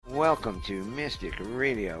welcome to Mystic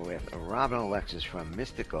Radio with Robin Alexis from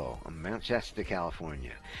Mystical, Mount Shasta,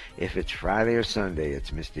 California. If it's Friday or Sunday,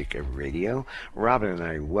 it's Mystic Radio. Robin and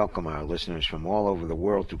I welcome our listeners from all over the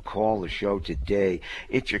world to call the show today.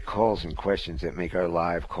 It's your calls and questions that make our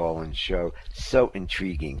live call-in show so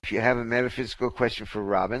intriguing. If you have a metaphysical question for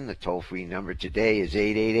Robin, the toll-free number today is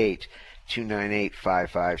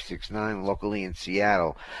 888-298-5569. Locally in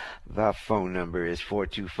Seattle, the phone number is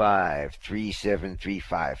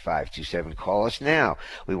 425-373-5527. Call us now.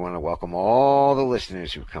 We want to welcome all the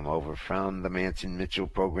listeners who come over from the Manson Mitchell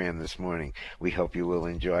program this morning. We hope you will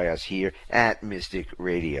enjoy us here at Mystic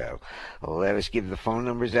Radio. Let us give the phone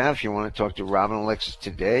numbers out if you want to talk to Robin Alexis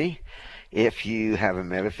today. If you have a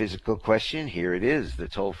metaphysical question, here it is. The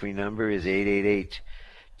toll-free number is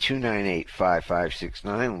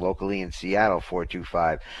 888-298-5569. Locally in Seattle,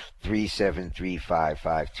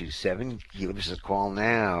 425-373-5527. Give us a call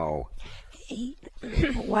now.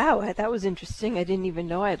 Wow, that was interesting. I didn't even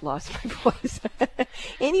know I'd lost my voice.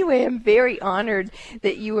 Anyway, I'm very honored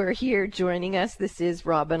that you are here joining us. This is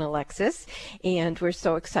Robin Alexis, and we're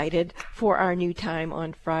so excited for our new time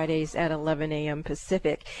on Fridays at 11 a.m.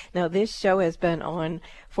 Pacific. Now, this show has been on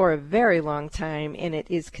for a very long time, and it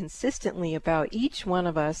is consistently about each one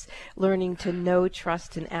of us learning to know,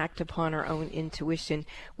 trust, and act upon our own intuition.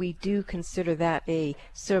 We do consider that a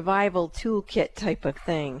survival toolkit type of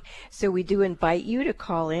thing. So we do invite you to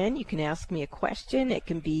call in. You can ask me a question. It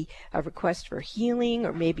can be a request for healing,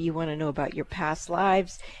 or maybe you want to know about your past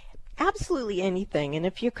lives. Absolutely anything. And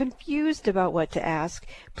if you're confused about what to ask,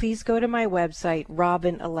 please go to my website,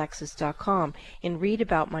 robinalexis.com, and read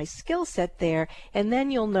about my skill set there, and then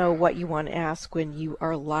you'll know what you want to ask when you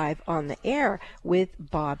are live on the air with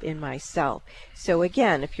Bob and myself. So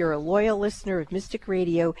again, if you're a loyal listener of Mystic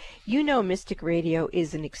Radio, you know Mystic Radio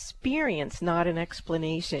is an experience, not an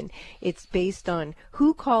explanation. It's based on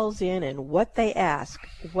who calls in and what they ask,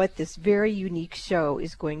 what this very unique show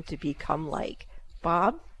is going to become like.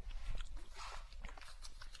 Bob?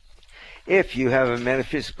 If you have a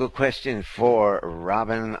metaphysical question for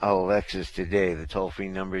Robin Alexis today, the toll-free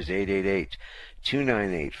number is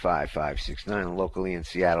 888-298-5569. Locally in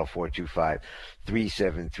Seattle,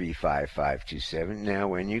 425-373-5527. Now,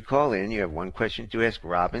 when you call in, you have one question to ask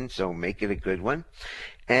Robin, so make it a good one.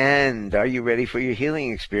 And are you ready for your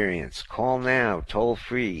healing experience? Call now,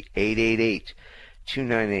 toll-free,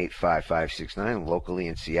 888-298-5569. Locally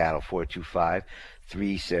in Seattle,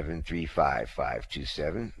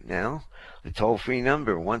 425-373-5527. Now, the toll-free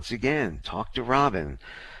number, once again, talk to Robin.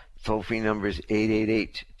 Toll-free number is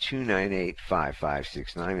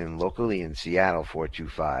 888-298-5569, and locally in Seattle,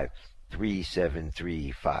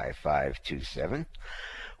 425-373-5527.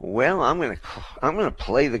 Well, I'm gonna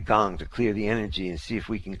play the gong to clear the energy and see if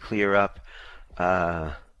we can clear up.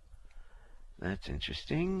 That's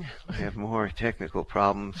interesting. We have more technical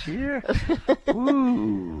problems here.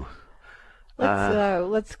 Ooh.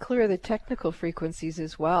 Let's clear the technical frequencies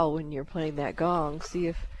as well when you're playing that gong. See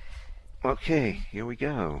if... Okay, here we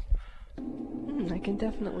go. I can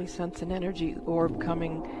definitely sense an energy orb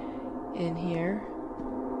coming in here.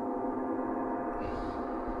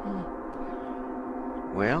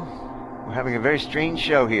 Well, we're having a very strange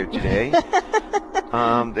show here today.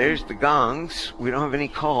 There's the gongs. We don't have any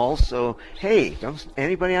calls, so hey, don't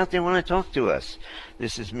anybody out there want to talk to us?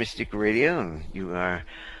 This is Mystic Radio, and you are...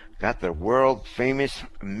 got the world-famous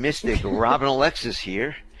mystic Robin Alexis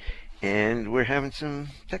here, and we're having some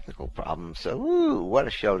technical problems. So, ooh, what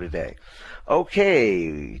a show today. Okay,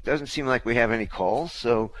 it doesn't seem like we have any calls,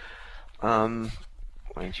 so why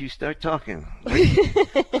don't you start talking?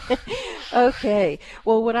 Okay.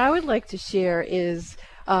 Well, what I would like to share is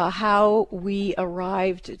how we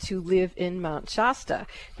arrived to live in Mount Shasta.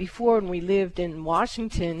 Before, when we lived in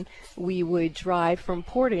Washington, we would drive from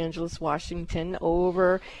Port Angeles, Washington,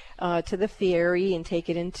 over to the ferry and take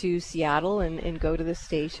it into Seattle and go to the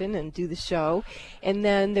station and do the show. And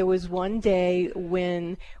then there was one day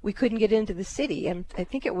when we couldn't get into the city, and I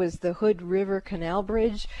think it was the Hood River Canal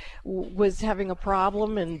Bridge was having a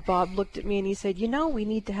problem, and Bob looked at me and he said, you know, we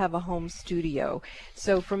need to have a home studio.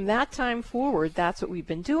 So from that time forward, that's what we've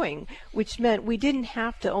been doing, which meant we didn't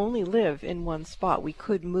have to only live in one spot. We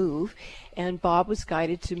could move, and Bob was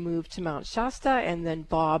guided to move to Mount Shasta, and then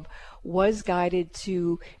Bob was guided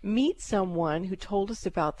to meet someone who told us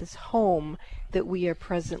about this home that we are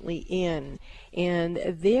presently in. And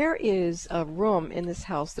there is a room in this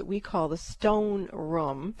house that we call the stone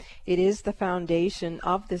room. It is the foundation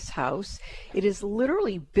of this house. It is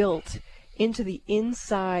literally built into the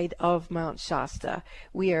inside of Mount Shasta.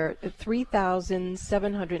 We are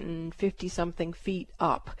 3,750 something feet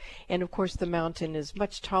up. And of course the mountain is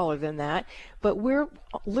much taller than that, but we're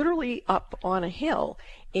literally up on a hill.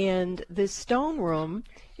 And this stone room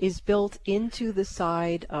is built into the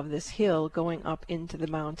side of this hill going up into the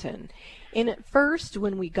mountain. And at first,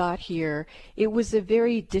 when we got here, it was a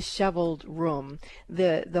very disheveled room.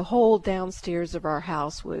 The whole downstairs of our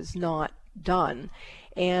house was not done.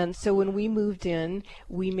 And so when we moved in,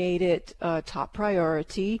 we made it a top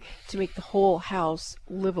priority to make the whole house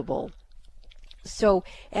livable. So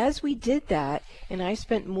as we did that, and I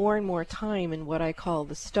spent more and more time in what I call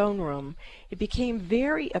the stone room, it became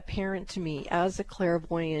very apparent to me as a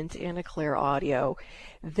clairvoyant and a clairaudio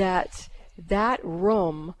that that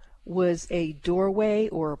room was a doorway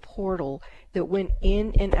or a portal that went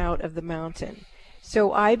in and out of the mountain.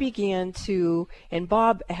 So I began to, and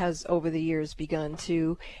Bob has over the years begun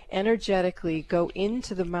to energetically go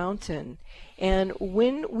into the mountain. And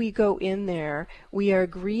when we go in there, we are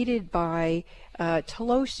greeted by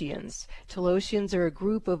Telosians. Telosians are a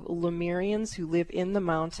group of Lemurians who live in the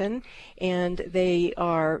mountain, and they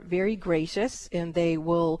are very gracious, and they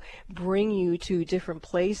will bring you to different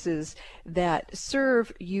places that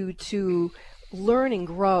serve you to learn and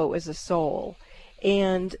grow as a soul.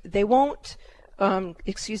 And they won't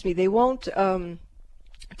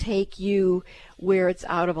take you where it's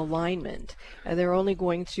out of alignment. They're only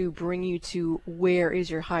going to bring you to where is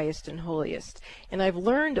your highest and holiest. And I've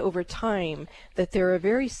learned over time that there are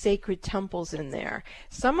very sacred temples in there.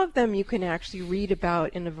 Some of them you can actually read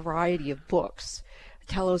about in a variety of books.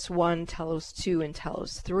 Telos 1, Telos 2, and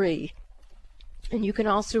Telos 3. And you can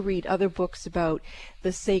also read other books about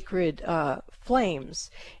the sacred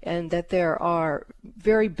flames, and that there are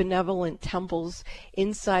very benevolent temples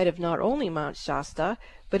inside of not only Mount Shasta,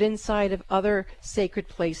 but inside of other sacred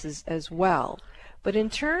places as well. But in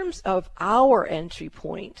terms of our entry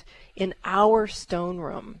point, in our stone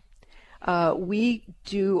room, we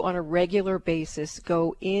do on a regular basis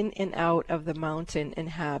go in and out of the mountain and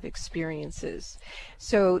have experiences.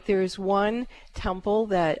 So there's one temple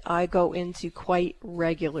that I go into quite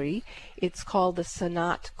regularly. It's called the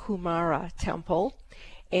Sanat Kumara Temple.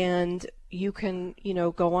 And you can,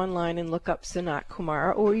 go online and look up Sanat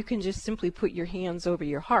Kumara, or you can just simply put your hands over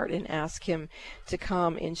your heart and ask him to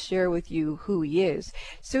come and share with you who he is.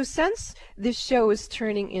 So since this show is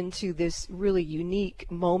turning into this really unique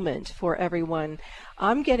moment for everyone,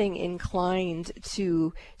 I'm getting inclined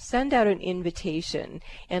to send out an invitation,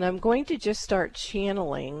 and I'm going to just start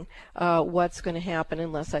channeling what's going to happen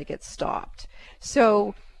unless I get stopped.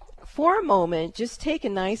 So for a moment, just take a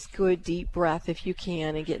nice, good, deep breath if you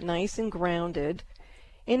can and get nice and grounded.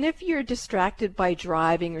 And if you're distracted by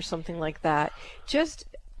driving or something like that, just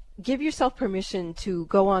give yourself permission to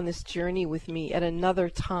go on this journey with me at another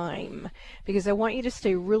time, because I want you to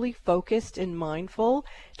stay really focused and mindful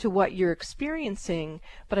to what you're experiencing,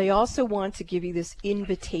 but I also want to give you this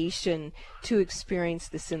invitation to experience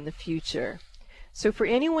this in the future. So for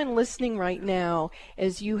anyone listening right now,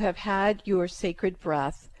 as you have had your sacred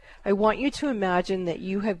breath, I want you to imagine that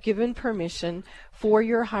you have given permission for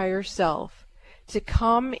your higher self to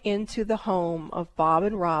come into the home of Bob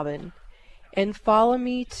and Robin and follow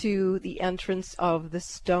me to the entrance of the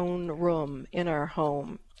stone room in our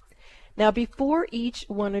home. Now, before each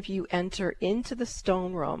one of you enter into the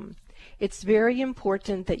stone room, it's very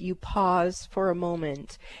important that you pause for a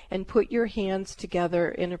moment and put your hands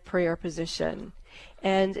together in a prayer position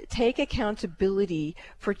and take accountability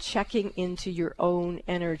for checking into your own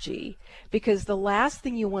energy, because the last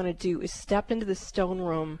thing you want to do is step into the stone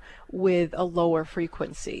room with a lower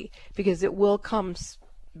frequency, because it will come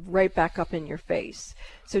right back up in your face.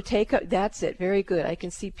 So that's it. Very good. I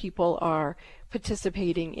can see people are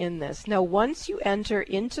participating in this. Now, once you enter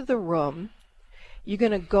into the room, you're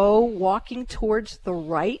going to go walking towards the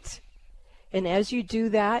right, and as you do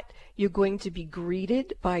that, you're going to be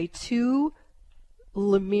greeted by two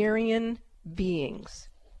Lemurian beings,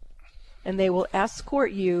 and they will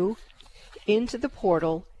escort you into the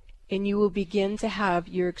portal, and you will begin to have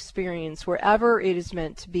your experience wherever it is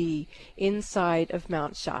meant to be inside of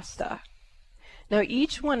Mount Shasta. Now,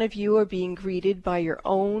 each one of you are being greeted by your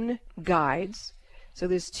own guides. So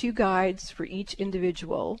there's two guides for each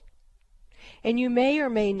individual. And you may or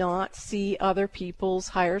may not see other people's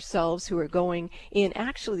higher selves who are going in.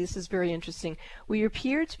 Actually, this is very interesting. We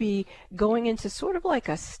appear to be going into sort of like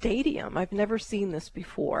a stadium. I've never seen this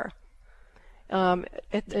before.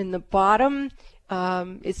 In the bottom,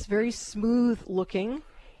 it's very smooth looking,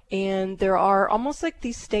 and there are almost like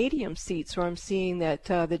these stadium seats where I'm seeing that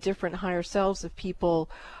the different higher selves of people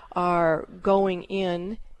are going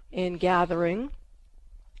in and gathering.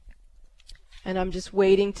 And I'm just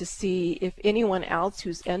waiting to see if anyone else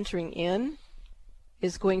who's entering in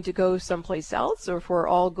is going to go someplace else, or if we're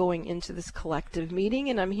all going into this collective meeting.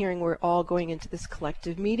 And I'm hearing we're all going into this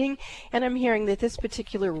collective meeting, and I'm hearing that this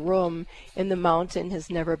particular room in the mountain has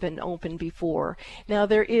never been opened before. Now,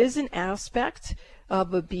 there is an aspect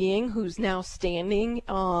of a being who's now standing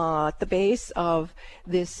at the base of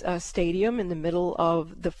this stadium in the middle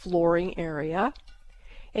of the flooring area,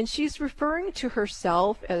 and she's referring to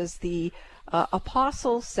herself as the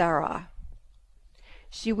Apostle Sarah.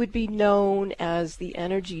 She would be known as the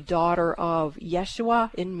energy daughter of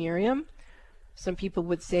Yeshua in Miriam. Some people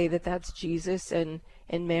would say that that's Jesus and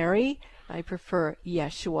Mary. I prefer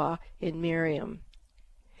Yeshua in Miriam.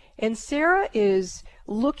 And Sarah is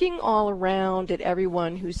looking all around at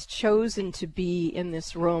everyone who's chosen to be in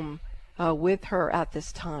this room with her at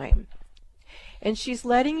this time. And she's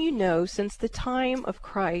letting you know, since the time of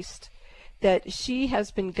Christ, that she has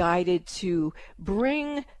been guided to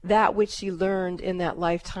bring that which she learned in that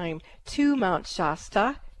lifetime to Mount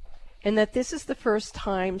Shasta, and that this is the first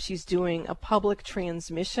time she's doing a public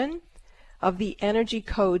transmission of the energy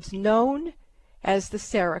codes known as the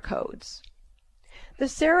Sarah codes. The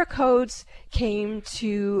Sarah codes came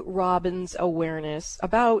to Robin's awareness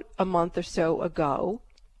about a month or so ago.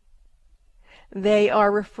 They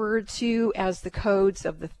are referred to as the codes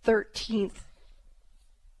of the 13th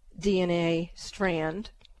DNA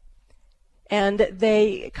strand, and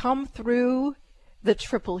they come through the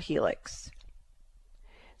triple helix.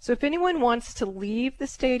 So if anyone wants to leave the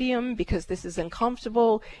stadium because this is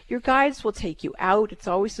uncomfortable, your guides will take you out. It's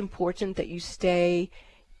always important that you stay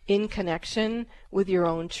in connection with your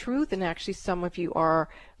own truth, and actually some of you are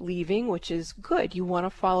leaving, which is good. You want to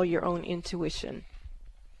follow your own intuition.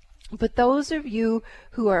 But those of you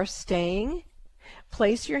who are staying,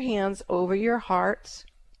 place your hands over your hearts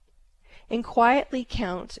and quietly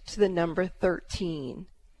count to the number 13.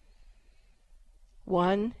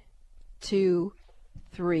 1, 2,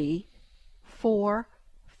 3, 4,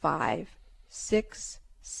 5, 6,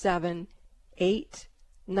 7, 8,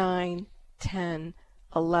 9, 10,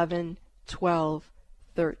 11, 12,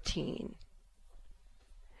 13.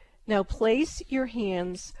 Now place your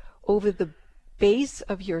hands over the base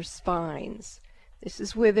of your spines. This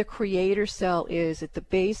is where the creator cell is, at the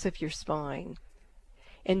base of your spine.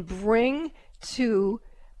 And bring to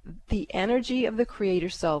the energy of the creator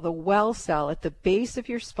cell, the well cell at the base of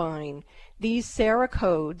your spine, these Sarah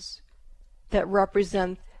codes that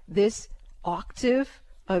represent this octave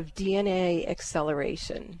of DNA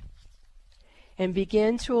acceleration. And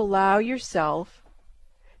begin to allow yourself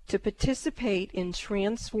to participate in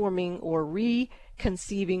transforming or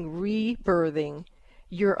reconceiving, rebirthing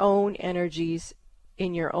your own energies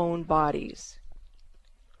in your own bodies.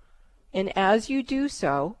 And as you do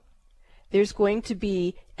so, there's going to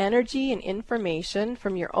be energy and information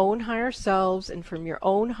from your own higher selves and from your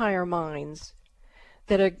own higher minds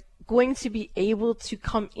that are going to be able to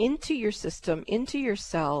come into your system, into your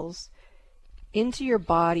cells, into your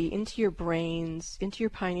body, into your brains, into your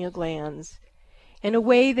pineal glands, in a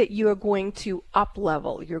way that you are going to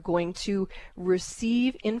up-level. You're going to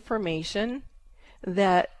receive information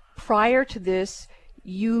that prior to this,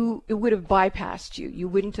 it would have bypassed you. You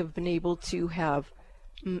wouldn't have been able to have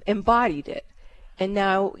embodied it. And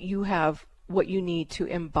now you have what you need to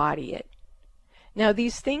embody it. Now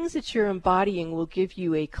these things that you're embodying will give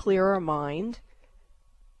you a clearer mind,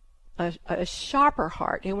 a sharper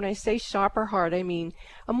heart. And when I say sharper heart, I mean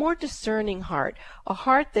a more discerning heart, a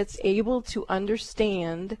heart that's able to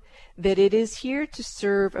understand that it is here to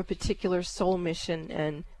serve a particular soul mission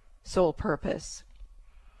and soul purpose.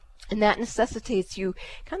 And that necessitates you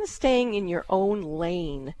kind of staying in your own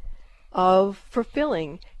lane of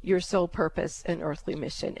fulfilling your soul purpose and earthly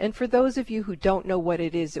mission. And for those of you who don't know what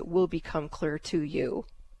it is, it will become clear to you.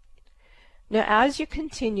 Now, as you're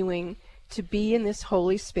continuing to be in this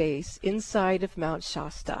holy space inside of Mount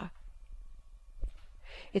Shasta,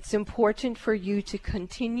 it's important for you to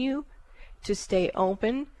continue to stay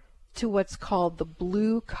open to what's called the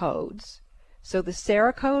blue codes. So the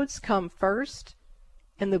Sarah codes come first,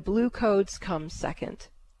 and the blue codes come second.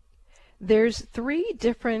 There's 3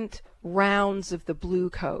 different rounds of the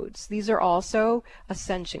blue codes. These are also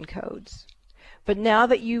ascension codes. But now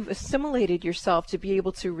that you've assimilated yourself to be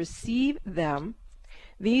able to receive them,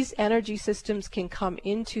 these energy systems can come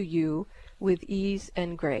into you with ease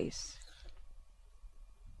and grace.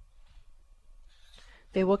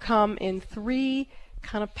 They will come in 3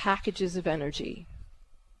 kind of packages of energy.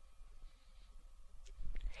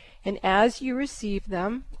 And as you receive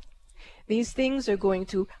them, these things are going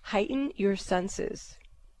to heighten your senses,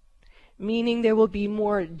 meaning there will be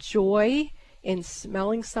more joy in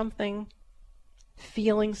smelling something,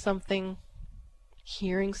 feeling something,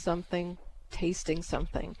 hearing something, tasting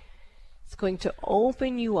something. It's going to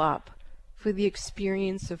open you up for the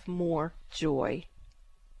experience of more joy.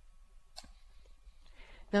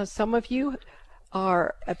 Now, some of you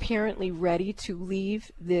are apparently ready to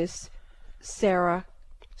leave this Sarah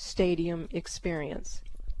Stadium experience.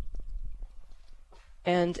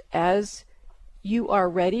 And as you are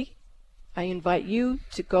ready, I invite you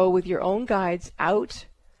to go with your own guides out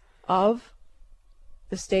of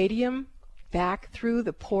the stadium, back through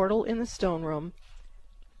the portal in the stone room,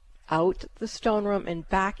 out the stone room and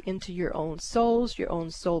back into your own souls, your own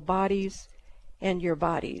soul bodies, and your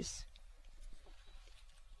bodies.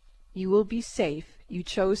 You will be safe. You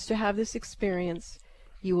chose to have this experience.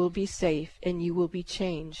 You will be safe and you will be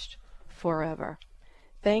changed forever.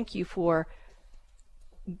 Thank you for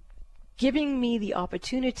giving me the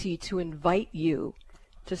opportunity to invite you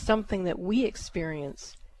to something that we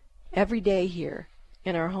experience every day here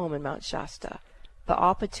in our home in Mount Shasta. The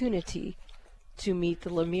opportunity to meet the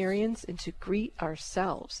Lemurians and to greet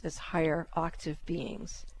ourselves as higher octave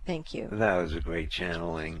beings. Thank you. That was a great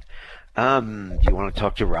channeling. Do you want to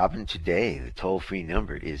talk to Robin today? The toll-free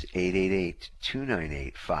number is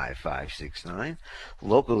 888-298-5569.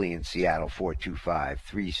 Locally in Seattle,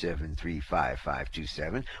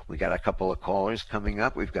 425-373-5527. We got a couple of callers coming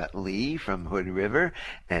up. We've got Lee from Hood River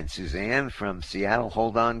and Suzanne from Seattle.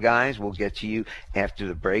 Hold on, guys. We'll get to you after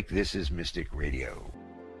the break. This is Mystic Radio.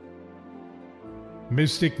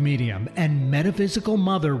 Mystic medium and metaphysical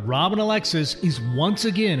mother Robin Alexis is once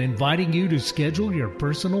again inviting you to schedule your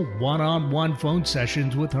personal one-on-one phone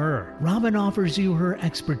sessions with her. Robin offers you her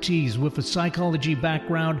expertise with a psychology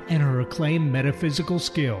background and her acclaimed metaphysical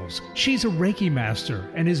skills. She's a Reiki master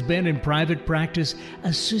and has been in private practice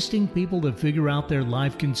assisting people to figure out their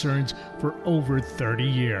life concerns for over 30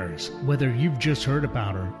 years. Whether you've just heard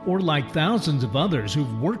about her or like thousands of others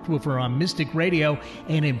who've worked with her on Mystic Radio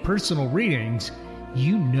and in personal readings,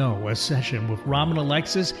 you know a session with Robin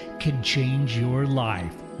Alexis can change your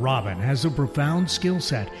life. Robin has a profound skill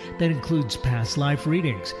set that includes past life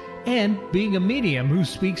readings and being a medium who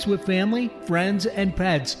speaks with family, friends, and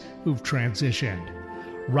pets who've transitioned.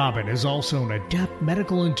 Robin is also an adept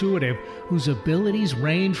medical intuitive whose abilities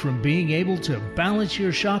range from being able to balance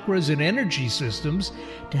your chakras and energy systems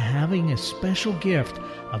to having a special gift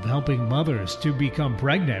of helping mothers to become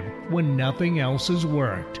pregnant when nothing else has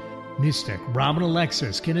worked. Mystic Robin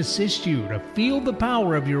Alexis can assist you to feel the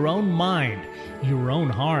power of your own mind, your own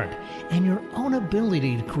heart, and your own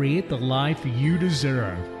ability to create the life you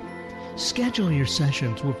deserve. Schedule your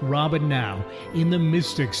sessions with Robin now in the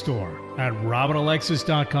Mystic Store at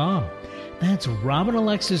RobinAlexis.com. That's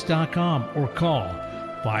RobinAlexis.com or call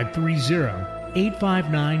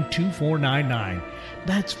 530-859-2499.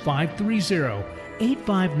 That's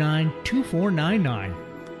 530-859-2499.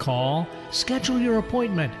 Call, schedule your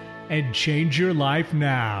appointment, and change your life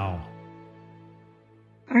now.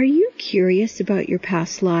 Are you curious about your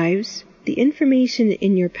past lives? The information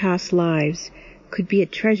in your past lives could be a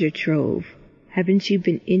treasure trove. Haven't you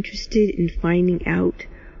been interested in finding out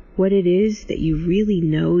what it is that you really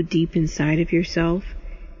know deep inside of yourself?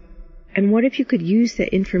 And what if you could use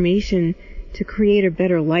that information to create a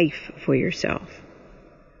better life for yourself?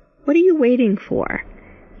 What are you waiting for?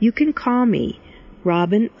 You can call me,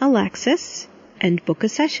 Robin Alexis, and book a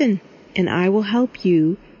session, and I will help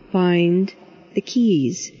you find the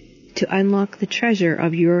keys to unlock the treasure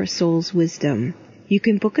of your soul's wisdom. You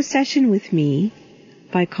can book a session with me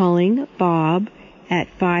by calling Bob at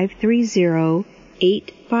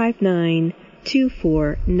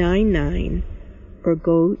 530-859-2499 or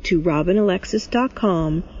go to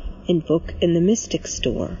RobinAlexis.com and book in the Mystic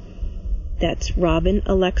Store. That's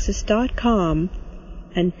RobinAlexis.com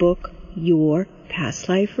and book your past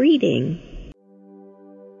life reading.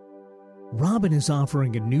 Robin is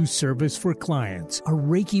offering a new service for clients, a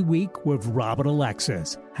Reiki Week with Robin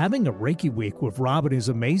Alexis. Having a Reiki Week with Robin is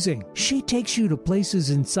amazing. She takes you to places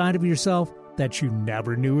inside of yourself that you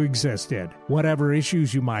never knew existed. Whatever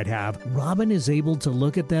issues you might have, Robin is able to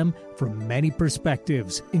look at them from many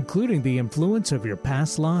perspectives, including the influence of your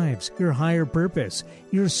past lives, your higher purpose,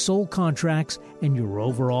 your soul contracts, and your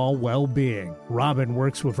overall well-being. Robin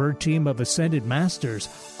works with her team of ascended masters,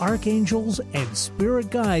 archangels, and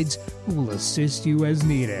spirit guides who will assist you as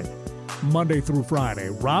needed. Monday through Friday,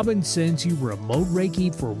 Robin sends you remote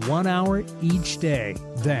Reiki for 1 hour each day.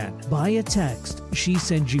 Then, by a text, she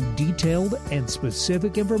sends you detailed and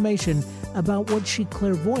specific information about what she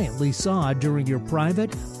clairvoyantly saw during your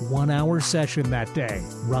private 1 hour session that day.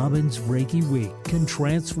 Robin's Reiki Week can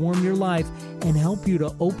transform your life and help you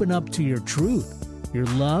to open up to your truth, your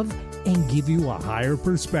love, and give you a higher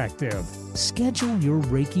perspective. Schedule your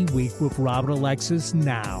Reiki Week with Robin Alexis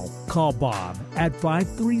now. Call Bob at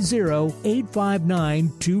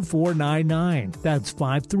 530-859-2499. That's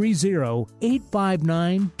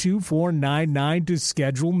 530-859-2499 to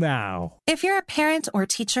schedule now. If you're a parent or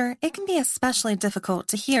teacher, it can be especially difficult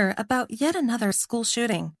to hear about yet another school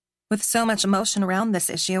shooting. With so much emotion around this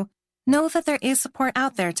issue, know that there is support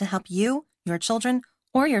out there to help you, your children,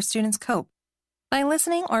 or your students cope. By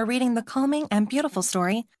listening or reading the calming and beautiful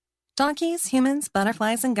story, Donkeys, Humans,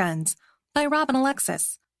 Butterflies, and Guns by Robin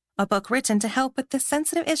Alexis, a book written to help with this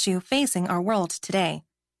sensitive issue facing our world today.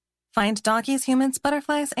 Find Donkeys, Humans,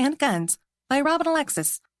 Butterflies, and Guns by Robin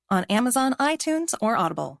Alexis on Amazon, iTunes, or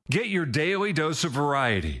Audible. Get your daily dose of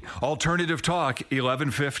variety. Alternative Talk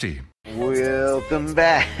 1150. Welcome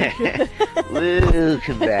back.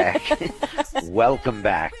 Welcome back. Welcome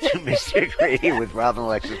back to Mystic Radio with Robin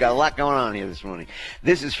Alexis. Got a lot going on here this morning.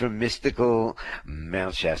 This is from mystical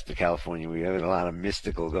Mount Shasta, California. We have a lot of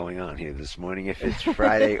mystical going on here this morning. If it's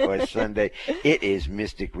Friday or Sunday, it is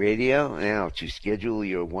Mystic Radio. Now, to schedule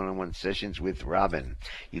your one-on-one sessions with Robin,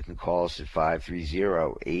 you can call us at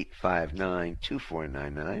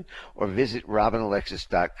 530-859-2499 or visit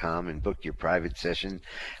robinalexis.com and book your private session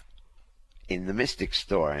in the Mystic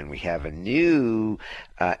Store. And we have a new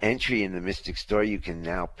entry in the Mystic Store. You can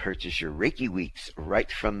now purchase your Reiki Weeks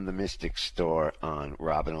right from the Mystic Store on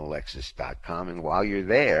robinalexis.com. And while you're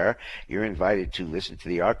there, you're invited to listen to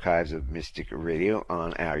the archives of Mystic Radio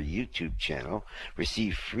on our YouTube channel,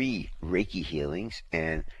 receive free Reiki healings,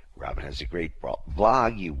 and Robin has a great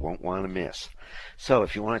blog you won't want to miss. So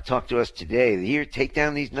if you want to talk to us today, here, take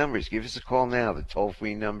down these numbers. Give us a call now. The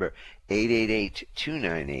toll-free number,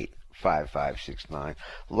 888-298-5569.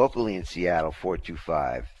 Locally in Seattle,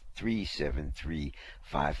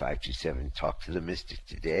 425-373-5527. Talk to the Mystic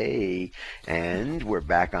today. And we're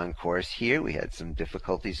back on course here. We had some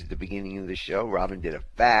difficulties at the beginning of the show. Robin did a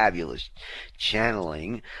fabulous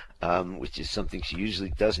channeling, which is something she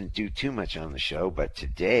usually doesn't do too much on the show, but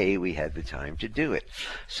today we had the time to do it.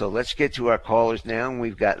 So let's get to our callers now. And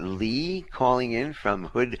we've got Lee calling in from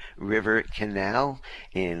Hood River Canal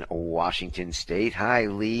in Washington State. Hi,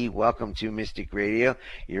 Lee. Welcome to Mystic Radio.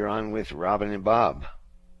 You're on with Robin and Bob.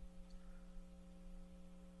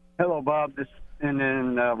 Hello, Bob.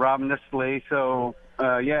 Robin, this is Lee. So,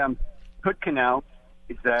 I'm Hood Canal,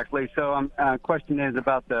 exactly. So, question is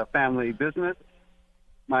about the family business.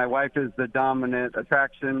 My wife is the dominant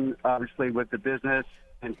attraction, obviously, with the business,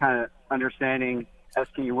 and kind of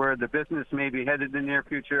asking you where the business may be headed in the near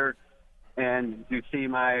future, and do you see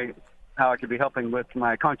how I could be helping with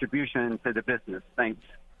my contribution to the business? Thanks.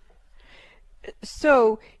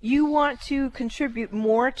 So you want to contribute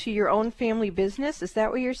more to your own family business? Is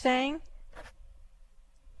that what you're saying?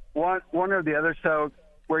 One or the other. So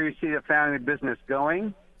where you see the family business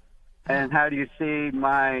going, and how do you see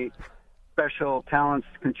my special talents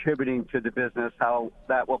contributing to the business, how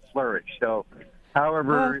that will flourish? So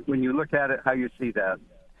however, when you look at it, how you see that.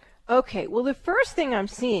 Okay, well, the first thing I'm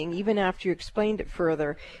seeing, even after you explained it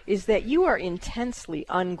further, is that you are intensely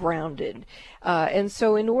ungrounded. And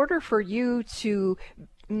so in order for you to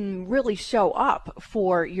really show up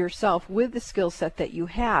for yourself with the skill set that you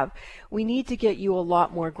have, we need to get you a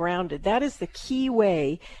lot more grounded. That is the key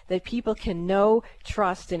way that people can know,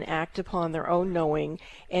 trust, and act upon their own knowing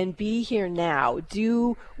and be here now.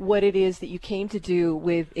 Do what it is that you came to do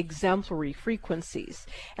with exemplary frequencies.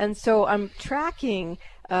 And so I'm tracking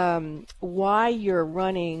why you're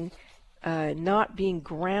running not being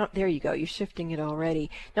there you go, you're shifting it already.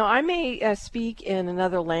 Now I may speak in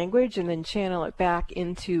another language and then channel it back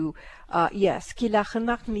into yes.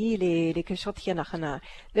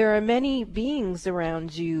 There are many beings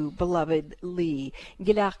around you, beloved Lee.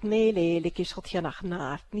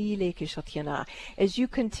 As you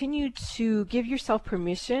continue to give yourself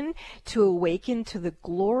permission to awaken to the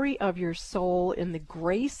glory of your soul in the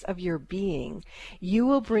grace of your being, you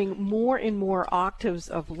will bring more and more octaves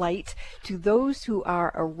of light to those who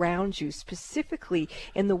are around you, specifically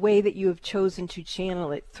in the way that you have chosen to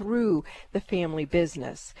channel it through the family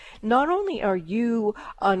business. Not not only are you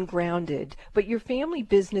ungrounded, but your family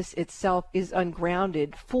business itself is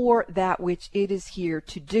ungrounded for that which it is here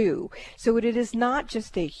to do. So it is not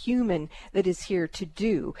just a human that is here to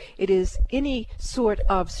do. It is any sort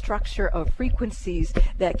of structure of frequencies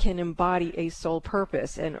that can embody a soul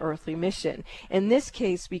purpose and earthly mission. In this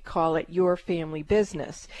case, we call it your family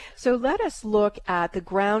business. So let us look at the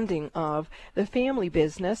grounding of the family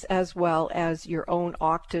business as well as your own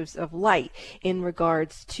octaves of light in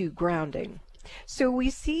regards to grounding. So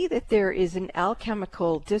we see that there is an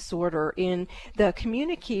alchemical disorder in the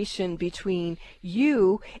communication between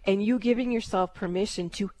you and you giving yourself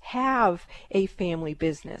permission to have a family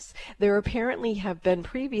business. There apparently have been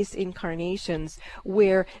previous incarnations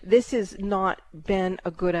where this has not been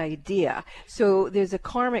a good idea. So there's a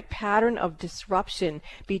karmic pattern of disruption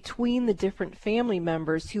between the different family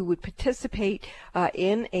members who would participate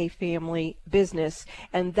in a family business,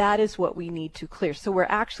 and that is what we need to clear. So we're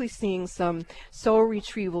actually seeing some soul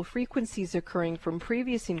retrieval frequencies occurring from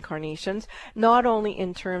previous incarnations, not only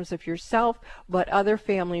in terms of yourself, but other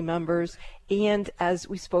family members, and as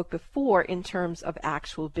we spoke before, in terms of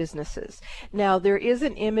actual businesses. Now, there is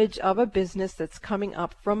an image of a business that's coming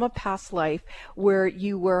up from a past life where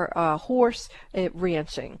you were horse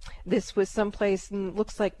ranching. This was someplace,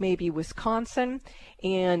 looks like maybe Wisconsin,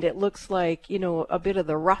 and it looks like, you know, a bit of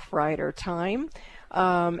the Rough Rider time.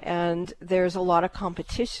 And there's a lot of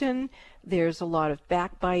competition, there's a lot of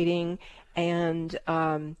backbiting, and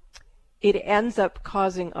it ends up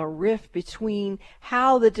causing a rift between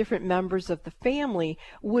how the different members of the family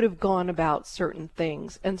would have gone about certain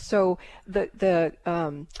things. And so the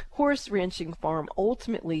horse ranching farm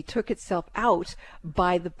ultimately took itself out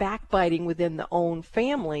by the backbiting within the own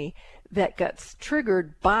family that gets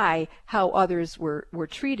triggered by how others were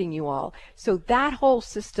treating you all. So that whole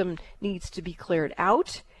system needs to be cleared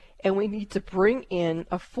out, and we need to bring in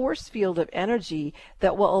a force field of energy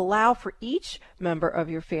that will allow for each member of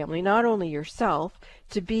your family, not only yourself,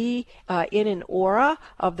 to be in an aura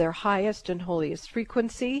of their highest and holiest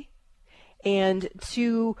frequency, and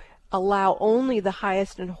to allow only the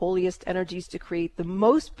highest and holiest energies to create the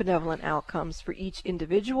most benevolent outcomes for each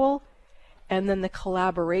individual, and then the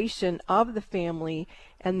collaboration of the family,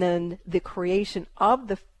 and then the creation of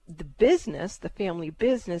the business, the family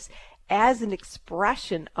business, as an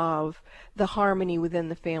expression of the harmony within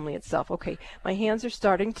the family itself. Okay, my hands are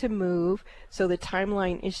starting to move, so the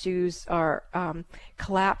timeline issues are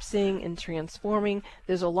collapsing and transforming.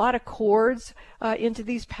 There's a lot of cords into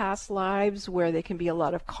these past lives where there can be a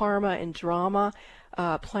lot of karma and drama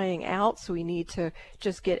playing out, so we need to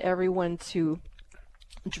just get everyone to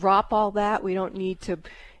drop all that. We don't need to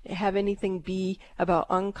have anything be about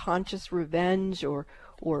unconscious revenge or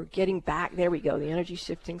getting back. There we go. The energy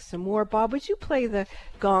shifting some more. Bob, would you play the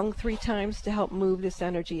gong 3 times to help move this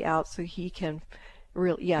energy out so he can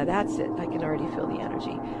really, yeah, that's it. I can already feel the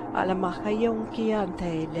energy.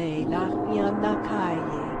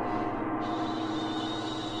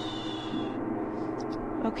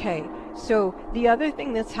 Okay, so the other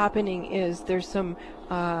thing that's happening is there's some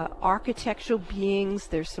architectural beings,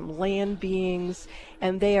 there's some land beings,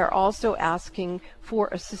 and they are also asking for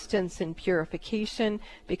assistance in purification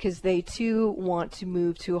because they too want to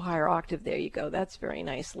move to a higher octave. There you go. That's very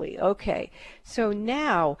nicely. Okay, so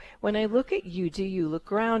now when I look at you, do you look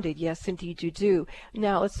grounded? Yes, indeed you do.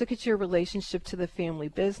 Now let's look at your relationship to the family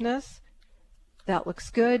business. That looks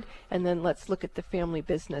good. And then let's look at the family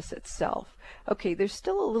business itself. Okay, there's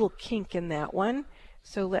still a little kink in that one.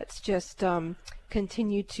 So let's just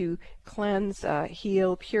continue to cleanse,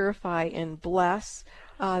 heal, purify, and bless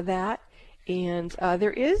that. And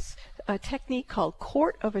there is a technique called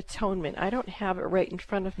Court of Atonement. I don't have it right in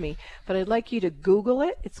front of me, but I'd like you to Google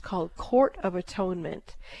it. It's called Court of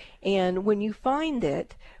Atonement. And when you find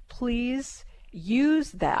it, please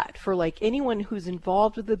use that for like anyone who's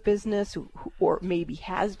involved with the business or maybe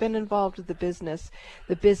has been involved with the business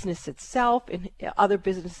itself and other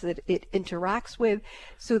businesses that it interacts with,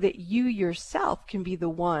 so that you yourself can be the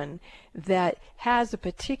one that has a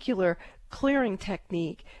particular clearing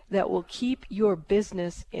technique that will keep your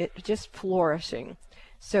business just flourishing.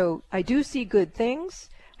 So I do see good things.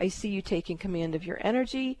 I see you taking command of your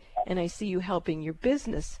energy, and I see you helping your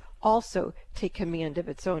business also take command of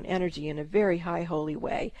its own energy in a very high holy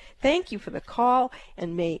way. Thank you for the call,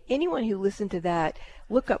 and may anyone who listened to that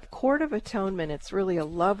look up Court of Atonement. It's really a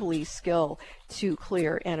lovely skill to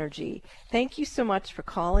clear energy. Thank you so much for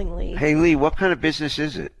calling, Lee. Hey, Lee, what kind of business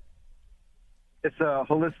is it? It's a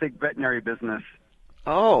holistic veterinary business.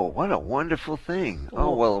 Oh, what a wonderful thing.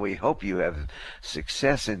 Oh, well, we hope you have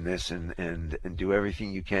success in this and do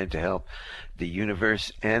everything you can to help the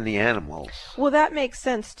universe and the animals. Well, that makes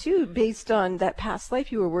sense, too, based on that past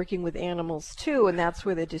life you were working with animals, too, and that's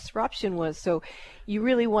where the disruption was. So you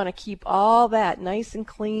really want to keep all that nice and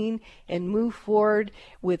clean and move forward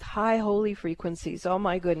with high holy frequencies. Oh,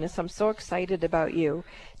 my goodness, I'm so excited about you.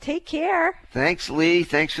 Take care. Thanks, Lee.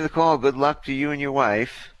 Thanks for the call. Good luck to you and your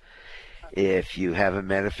wife. If you have a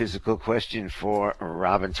metaphysical question for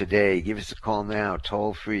Robin today, give us a call now,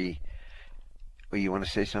 toll free. Oh, you want to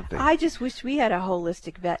say something? I just wish we had a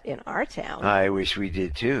holistic vet in our town. I wish we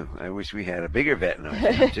did, too. I wish we had a bigger vet in our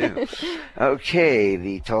town, too. Okay,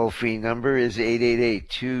 the toll-free number is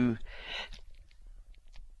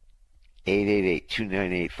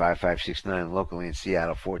 888-298-5569, locally in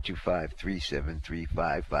Seattle,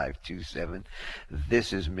 425-373-5527.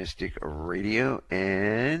 This is Mystic Radio,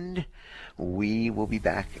 and we will be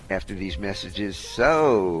back after these messages.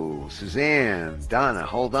 So, Suzanne, Donna,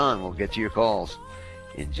 hold on. We'll get to your calls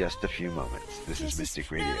in just a few moments. This is Mystic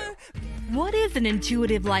Radio. What is an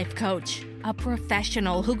intuitive life coach? A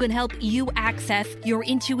professional who can help you access your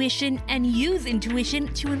intuition and use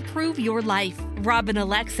intuition to improve your life. Robin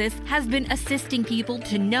Alexis has been assisting people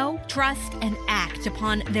to know, trust, and act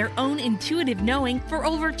upon their own intuitive knowing for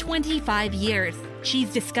over 25 years.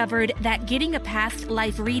 She's discovered that getting a past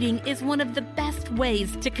life reading is one of the best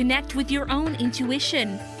ways to connect with your own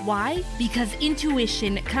intuition. Why? Because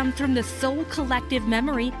intuition comes from the soul collective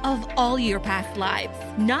memory of all your past lives,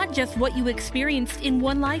 not just what you experienced in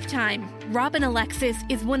one lifetime. Robin Alexis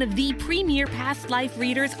is one of the premier past life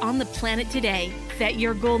readers on the planet today. Set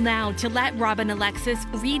your goal now to let Robin Alexis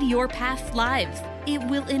read your past lives. It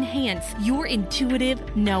will enhance your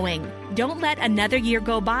intuitive knowing. Don't let another year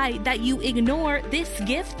go by that you ignore this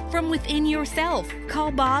gift from within yourself.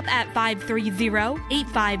 Call Bob at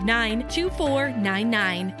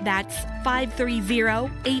 530-859-2499. That's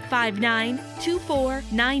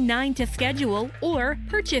 530-859-2499 to schedule or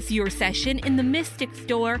purchase your session in the Mystic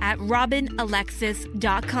Store at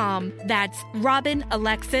robinalexis.com. That's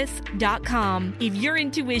robinalexis.com. If your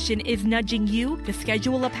intuition is nudging you to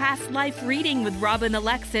schedule a past life reading with Robin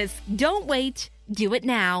Alexis, don't wait. Do it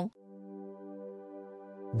now.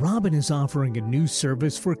 Robin is offering a new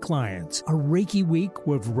service for clients, a Reiki Week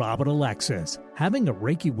with Robin Alexis. Having a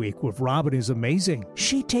Reiki Week with Robin is amazing.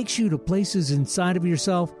 She takes you to places inside of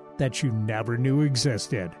yourself that you never knew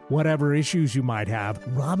existed. Whatever issues you might have,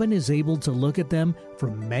 Robin is able to look at them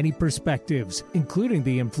from many perspectives, including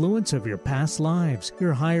the influence of your past lives,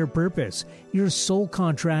 your higher purpose, your soul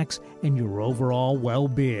contracts, and your overall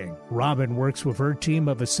well-being. Robin works with her team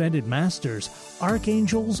of Ascended Masters,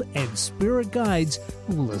 Archangels, and Spirit Guides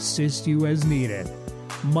who will assist you as needed.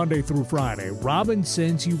 Monday through Friday, Robin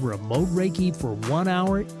sends you remote Reiki for 1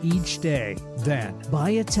 hour each day. Then,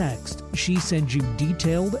 by a text, she sends you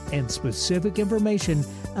detailed and specific information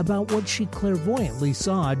about what she clairvoyantly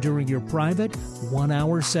saw during your private 1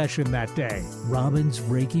 hour session that day. Robin's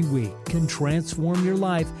Reiki Week can transform your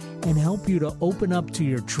life and help you to open up to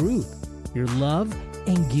your truth, your love,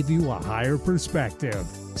 and give you a higher perspective.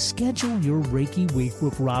 Schedule your Reiki Week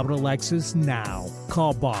with Robin Alexis now.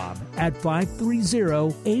 Call Bob at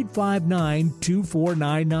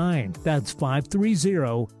 530-859-2499. That's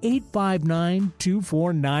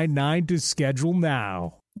 530-859-2499 to schedule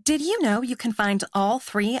now. Did you know you can find all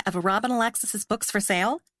 3 of Robin Alexis's books for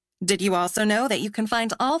sale? Did you also know that you can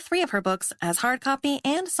find all 3 of her books as hard copy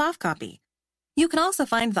and soft copy? You can also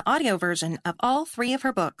find the audio version of all 3 of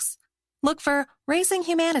her books. Look for Raising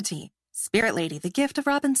Humanity, Spirit Lady, The Gift of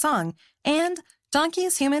Robin's Song, and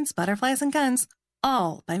Donkeys, Humans, Butterflies, and Guns,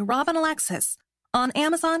 all by Robin Alexis, on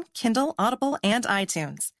Amazon, Kindle, Audible, and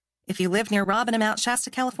iTunes. If you live near Robin in Mount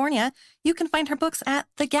Shasta, California, you can find her books at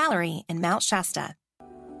The Gallery in Mount Shasta.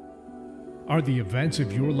 Are the events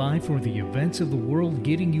of your life or the events of the world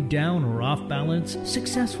getting you down or off balance?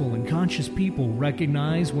 Successful and conscious people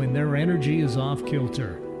recognize when their energy is off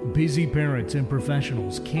kilter. Busy parents and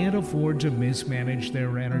professionals can't afford to mismanage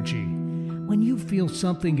their energy. When you feel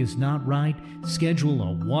something is not right, schedule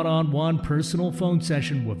a one-on-one personal phone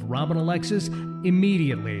session with Robin Alexis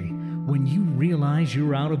immediately when you realize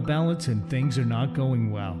you're out of balance and things are not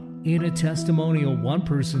going well. In a testimonial, one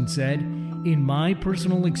person said, "In my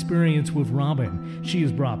personal experience with Robin, she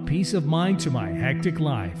has brought peace of mind to my hectic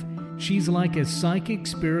life. She's like a psychic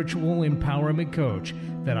spiritual empowerment coach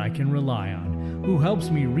that I can rely on, who helps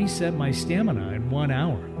me reset my stamina in 1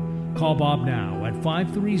 hour." Call Bob now at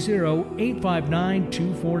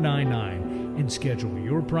 530-859-2499 and schedule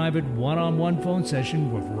your private one-on-one phone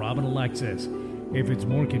session with Robin Alexis. If it's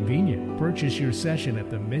more convenient, purchase your session at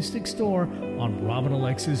the Mystic Store on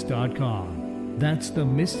RobinAlexis.com. That's the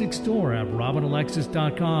Mystic Store at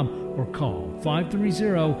RobinAlexis.com or call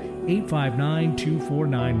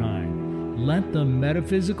 530-859-2499. Let the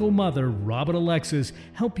metaphysical mother, Robin Alexis,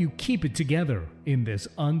 help you keep it together in this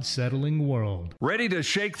unsettling world. Ready to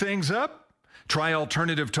shake things up? Try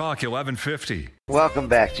Alternative Talk 1150. Welcome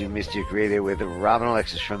back to Mystic Radio with Robin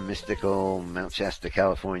Alexis from mystical Mount Shasta,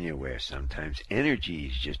 California, where sometimes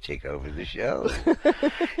energies just take over the show.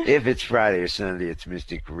 If it's Friday or Sunday, it's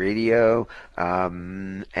Mystic Radio.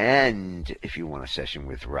 And if you want a session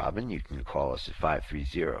with Robin, you can call us at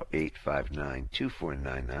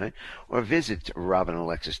 530-859-2499 or visit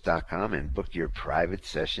RobinAlexis.com and book your private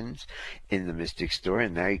sessions in the Mystic Store.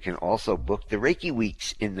 And now you can also book the Reiki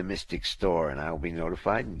Weeks in the Mystic Store, and I will be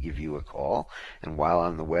notified and give you a call. And while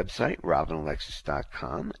on the website,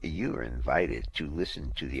 RobinAlexis.com, you are invited to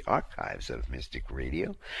listen to the archives of Mystic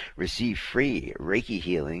Radio, receive free Reiki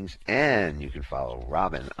healings, and you can follow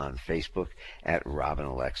Robin on Facebook at Robin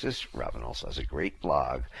Alexis. Robin also has a great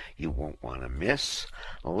blog you won't want to miss.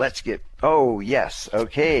 Let's get... Oh, yes.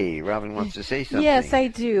 Okay. Robin wants to say something. Yes, I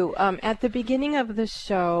do. At the beginning of the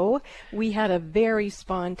show, we had a very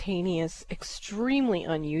spontaneous, extremely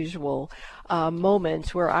unusual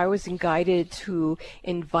moment where I was guided to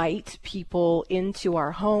invite people into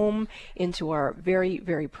our home, into our very,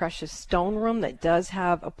 very precious stone room that does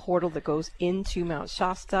have a portal that goes into Mount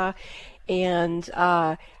Shasta. And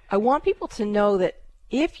I want people to know that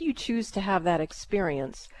if you choose to have that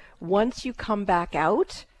experience, once you come back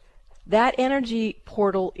out, that energy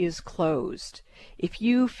portal is closed. If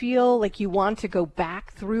you feel like you want to go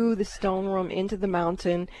back through the stone room into the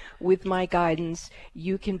mountain with my guidance,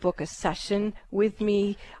 you can book a session with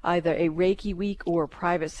me, either a Reiki week or a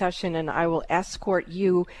private session, and I will escort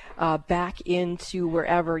you back into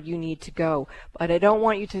wherever you need to go. But I don't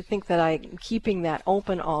want you to think that I'm keeping that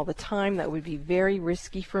open all the time. That would be very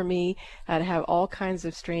risky for me. I'd have all kinds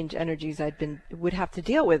of strange energies would have to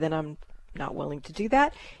deal with, and I'm not willing to do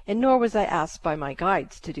that, and nor was I asked by my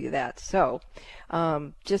guides to do that. So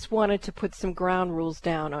just wanted to put some ground rules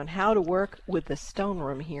down on how to work with the stone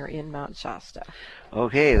room here in Mount Shasta.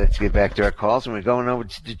 Okay, let's get back to our calls, and we're going over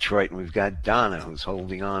to Detroit, and we've got Donna, who's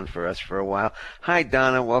holding on for us for a while. Hi,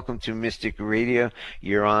 Donna. Welcome to Mystic Radio.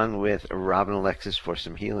 You're on with Robin Alexis for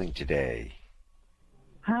some healing today.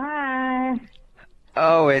 Hi.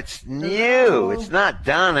 Oh, it's new. Hello. It's not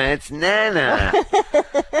Donna. It's Nana.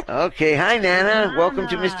 Okay. Hi, Nana. Nana. Welcome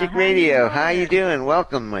to Mystic Radio. How you doing?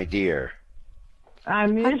 Welcome, my dear. I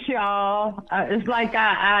miss y'all. It's like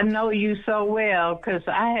I know you so well because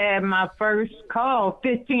I had my first call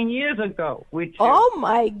 15 years ago with you. Oh,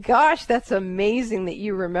 my gosh. That's amazing that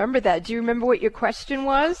you remember that. Do you remember what your question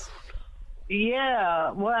was?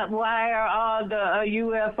 Yeah. Why are all the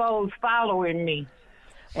UFOs following me?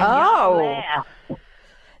 And Oh.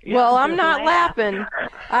 Well, I'm not laugh. laughing.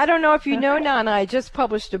 I don't know if you know, Nana, I just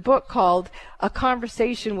published a book called A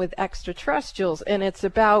Conversation with Extraterrestrials, and it's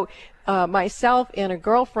about myself and a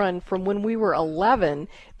girlfriend from when we were 11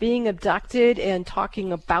 being abducted and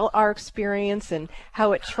talking about our experience and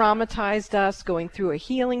how it traumatized us, going through a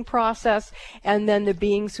healing process, and then the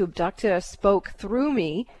beings who abducted us spoke through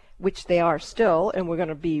me, which they are still, and we're going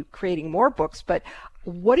to be creating more books. But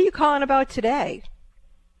what are you calling about today?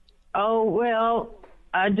 Oh, well,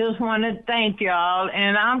 I just want to thank y'all,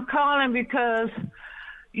 and I'm calling because,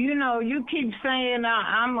 you know, you keep saying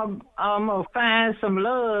I'm gonna find some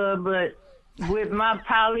love, but with my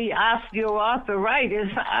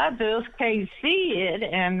polyosteoarthritis, I just can't see it,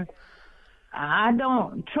 and I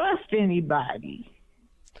don't trust anybody.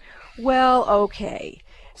 Well, okay.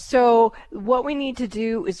 So what we need to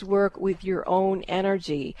do is work with your own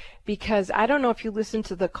energy, because I don't know if you listened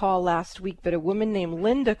to the call last week, but a woman named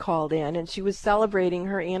Linda called in, and she was celebrating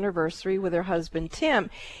her anniversary with her husband, Tim.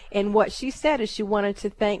 And what she said is she wanted to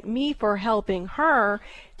thank me for helping her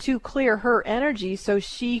to clear her energy so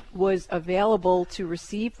she was available to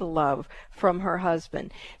receive the love from her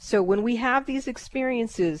husband. So when we have these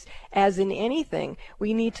experiences, as in anything,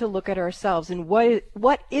 we need to look at ourselves and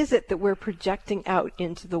what is it that we're projecting out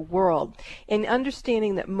into the world. And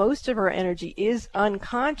understanding that most of our energy is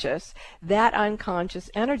unconscious, that unconscious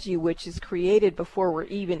energy, which is created before we're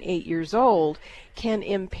even 8 years old, can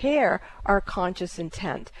impair our conscious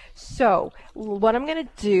intent. So what I'm going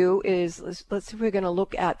to do is, let's see if we're going to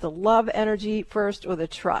look at the love energy first or the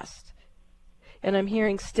trust. And I'm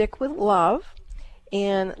hearing stick with love.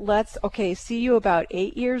 And see you about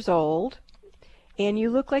 8 years old. And you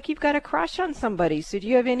look like you've got a crush on somebody. So do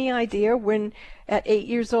you have any idea when, at 8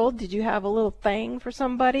 years old, did you have a little thing for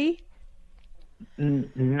somebody?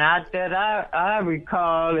 Not that I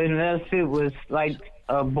recall, unless it was like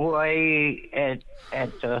a boy at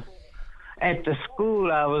the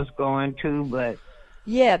school I was going to, but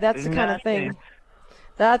Yeah, that's the kind of thing. nothing.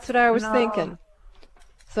 That's what I was No. thinking.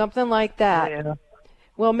 Something like that. Yeah.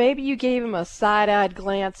 Well, maybe you gave him a side-eyed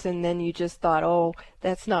glance and then you just thought, oh,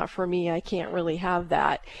 that's not for me. I can't really have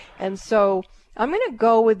that. And so I'm going to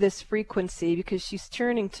go with this frequency because she's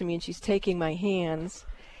turning to me and she's taking my hands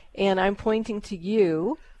and I'm pointing to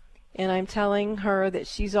you and I'm telling her that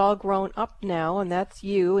she's all grown up now and that's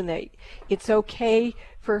you and that it's okay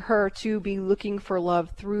for her to be looking for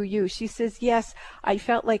love through you. She says, yes, I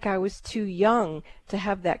felt like I was too young to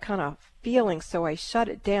have that kind of feeling, so I shut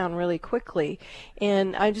it down really quickly.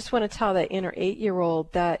 And I just want to tell that inner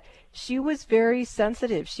 8-year-old that she was very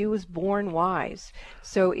sensitive. She was born wise.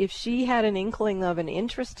 So if she had an inkling of an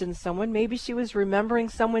interest in someone, maybe she was remembering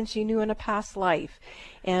someone she knew in a past life.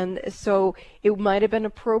 And so it might have been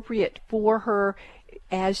appropriate for her,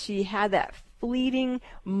 as she had that fleeting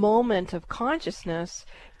moment of consciousness,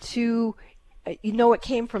 to it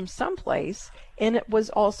came from someplace, and it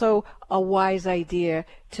was also a wise idea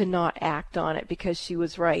to not act on it because she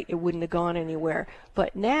was right. It wouldn't have gone anywhere.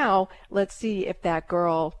 But now, let's see if that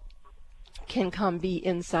girl can come be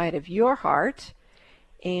inside of your heart.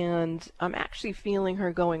 And I'm actually feeling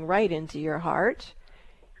her going right into your heart.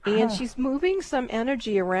 And she's moving some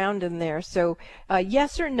energy around in there. So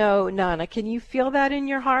yes or no, Nana, can you feel that in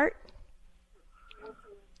your heart?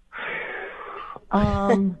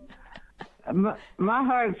 My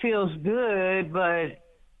heart feels good, but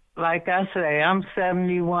like I say, I'm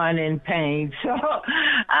 71 in pain. So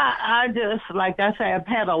I just, like I say, I've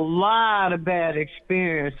had a lot of bad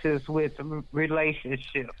experiences with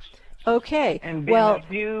relationships. Okay. And been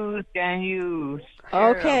abused and used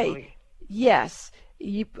terribly. Okay. Yes.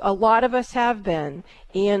 A lot of us have been.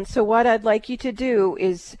 And so what I'd like you to do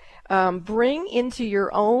is bring into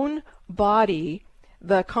your own body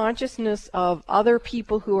the consciousness of other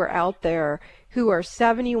people who are out there who are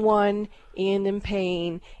 71 and in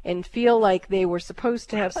pain and feel like they were supposed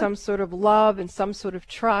to have some sort of love and some sort of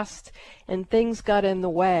trust, and things got in the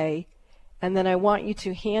way. And then I want you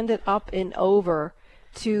to hand it up and over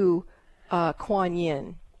to Kuan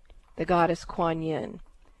Yin, the goddess Kuan Yin.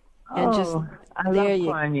 And I love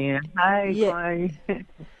Kuan Yin. Hi, Kuan Yin.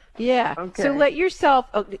 Yeah. Okay. So let yourself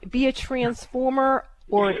be a transformer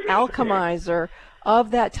or an alchemizer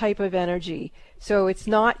of that type of energy. So it's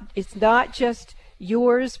not just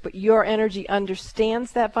yours, but your energy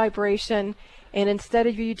understands that vibration, and instead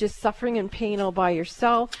of you just suffering in pain all by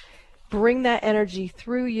yourself, bring that energy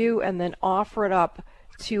through you and then offer it up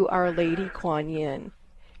to Our Lady Kuan Yin.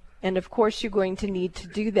 And of course you're going to need to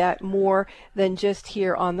do that more than just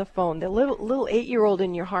here on the phone. The little 8-year-old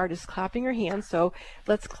in your heart is clapping her hands, so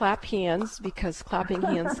let's clap hands because clapping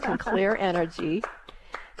hands can clear energy.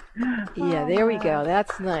 Yeah, there we go.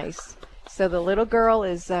 That's nice. So the little girl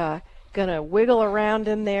is going to wiggle around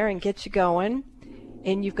in there and get you going.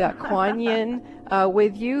 And you've got Kuan Yin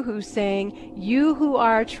with you, who's saying, you who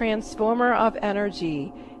are a transformer of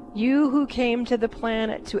energy, you who came to the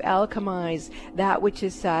planet to alchemize that which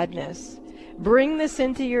is sadness, bring this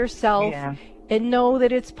into yourself and know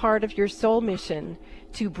that it's part of your soul mission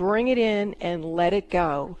to bring it in and let it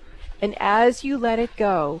go. And as you let it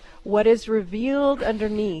go, what is revealed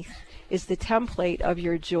underneath is the template of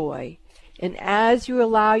your joy. And as you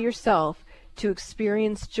allow yourself to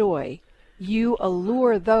experience joy, you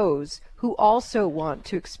allure those who also want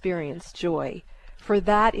to experience joy. For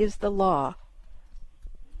that is the law.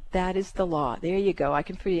 That is the law. There you go. I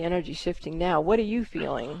can feel the energy shifting now. What are you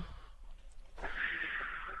feeling?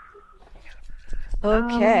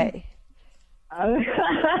 Okay.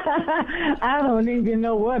 I don't even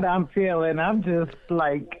know what I'm feeling. I'm just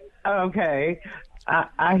like, okay,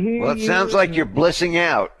 I hear you. Well, it sounds like you're blissing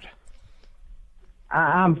out.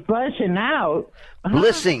 I'm flushing out.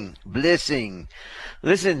 Blissing.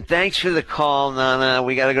 Listen, thanks for the call, Nana.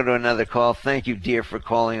 We got to go to another call. Thank you, dear, for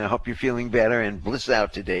calling. I hope you're feeling better, and bliss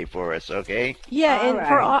out today for us, okay? Yeah, all and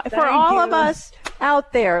right. for all of us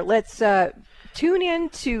out there, let's tune in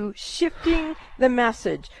to shifting the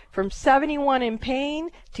message from 71 in pain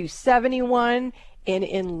to 71 and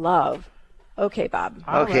in love. Okay, Bob.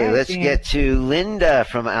 Okay, right, let's then. get to Linda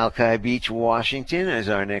from Alki Beach, Washington as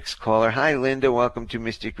our next caller. Hi, Linda. Welcome to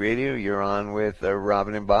Mystic Radio. You're on with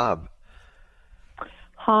Robin and Bob.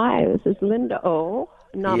 Hi, this is Linda O.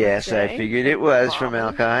 Namaste. Yes, I figured it was from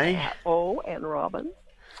Robin, Alki. O and Robin.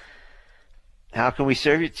 How can we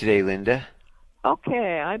serve you today, Linda?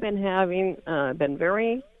 Okay, I've been been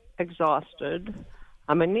very exhausted.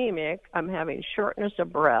 I'm anemic. I'm having shortness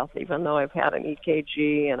of breath, even though I've had an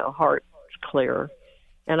EKG and a heart clear.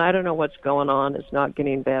 And I don't know what's going on. It's not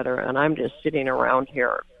getting better. And I'm just sitting around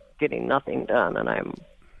here getting nothing done. And I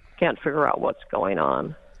can't figure out what's going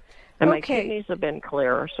on. And my kidneys have been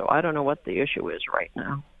clear, so I don't know what the issue is right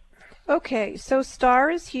now. Okay, so Star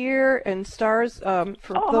is here, and Star's, for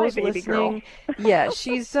those listening, yeah,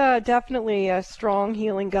 she's definitely a strong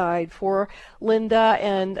healing guide for Linda,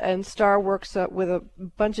 and Star works with a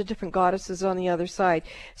bunch of different goddesses on the other side.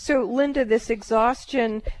 So, Linda, this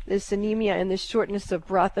exhaustion, this anemia, and this shortness of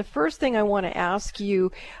breath, the first thing I want to ask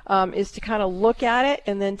you is to kind of look at it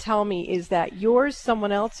and then tell me, is that yours,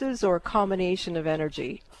 someone else's, or a combination of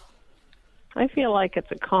energy? I feel like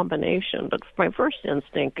it's a combination, but my first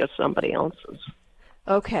instinct is somebody else's.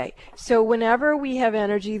 Okay, so whenever we have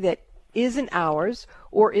energy that isn't ours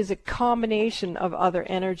or is a combination of other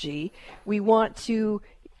energy, we want to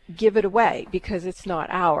give it away because it's not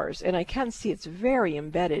ours. And I can see it's very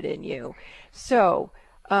embedded in you. So,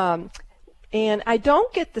 and I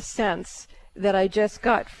don't get the sense that I just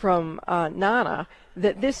got from Nana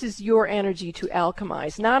that this is your energy to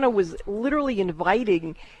alchemize. Nana was literally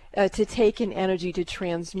inviting to take an energy to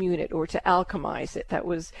transmute it or to alchemize it. That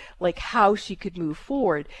was like how she could move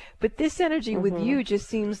forward. But this energy with you just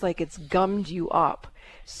seems like it's gummed you up.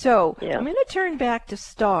 So I'm going to turn back to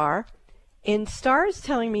Star. And Star is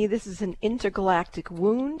telling me this is an intergalactic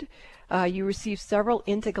wound. You received several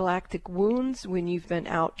intergalactic wounds when you've been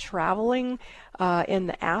out traveling in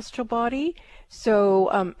the astral body.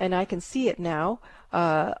 So, and I can see it now.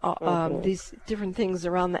 These different things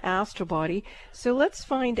around the astral body. So let's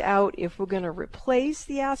find out if we're going to replace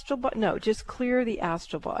the astral body. No, just clear the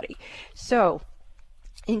astral body. So,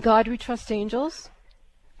 in God we trust, angels.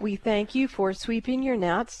 We thank you for sweeping your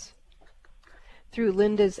nets through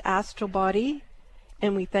Linda's astral body,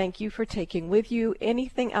 and we thank you for taking with you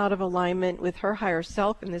anything out of alignment with her higher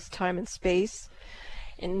self in this time and space,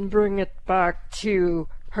 and bring it back to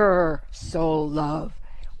her soul love.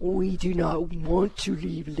 We do not want to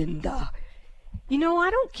leave Linda. You know, I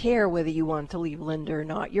don't care whether you want to leave Linda or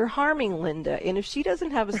not. You're harming Linda. And if she doesn't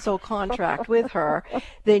have a soul contract with her,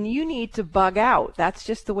 then you need to bug out. That's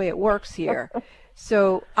just the way it works here.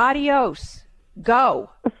 So, adios. Go.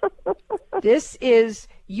 This is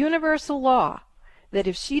universal law. That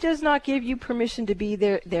if she does not give you permission to be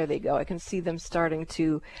there, there they go. I can see them starting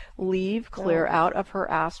to leave, clear out of her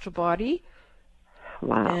astral body.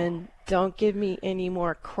 Wow. And don't give me any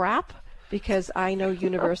more crap because I know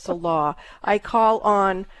universal law. I call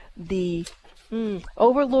on the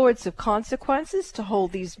overlords of consequences to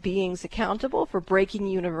hold these beings accountable for breaking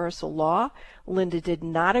universal law. Linda did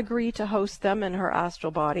not agree to host them in her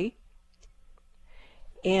astral body.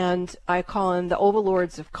 And I call on the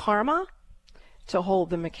overlords of karma to hold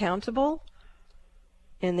them accountable.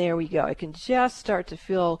 And there we go. I can just start to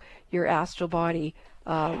feel your astral body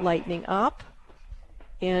lightening up.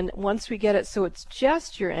 And once we get it so it's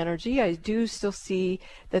just your energy, I do still see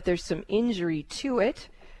that there's some injury to it.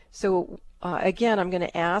 So again, I'm going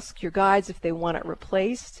to ask your guides if they want it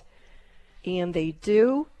replaced. And they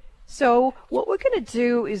do. So what we're going to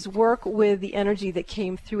do is work with the energy that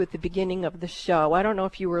came through at the beginning of the show. I don't know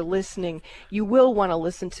if you were listening. You will want to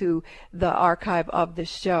listen to the archive of the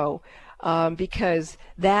show because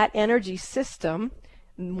that energy system,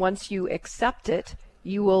 once you accept it,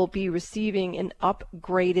 you will be receiving an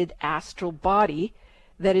upgraded astral body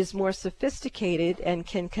that is more sophisticated and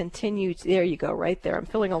can continue. There you go, right there. I'm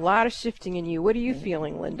feeling a lot of shifting in you. What are you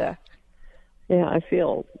feeling, Linda? Yeah, I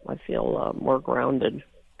feel more grounded.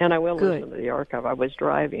 And I will Good. listen to the archive. I was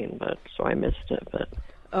driving, so I missed it. But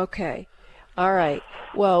okay. All right.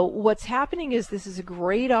 Well, what's happening is this is a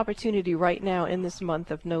great opportunity right now in this month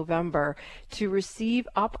of November to receive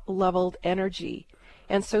up-leveled energy.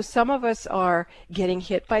 And so some of us are getting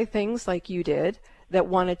hit by things like you did that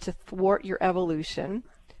wanted to thwart your evolution.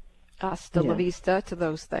 Hasta la vista to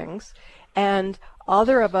those things. And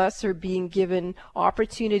other of us are being given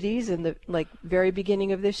opportunities. In the very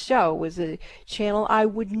beginning of this show was a channel I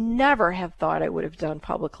would never have thought I would have done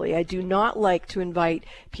publicly. I do not like to invite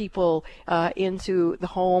people into the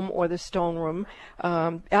home or the stone room.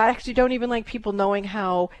 I actually don't even like people knowing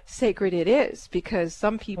how sacred it is because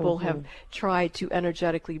some people have tried to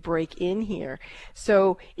energetically break in here.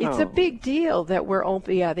 So it's a big deal that we're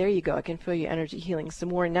open. Yeah, there you go. I can feel your energy healing some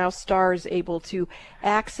more. Now Star is able to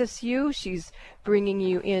access you. She's bringing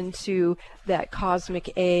you into that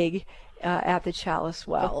cosmic egg at the chalice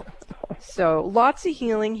well. So lots of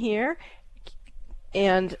healing here.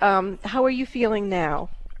 And how are you feeling now?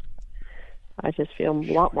 I just feel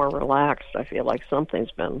a lot more relaxed. I feel like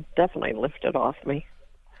something's been definitely lifted off me.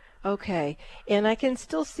 Okay, and I can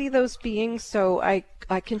still see those beings, so I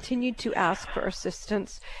continued to ask for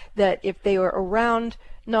assistance, that if they were around,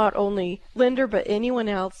 not only Linda, but anyone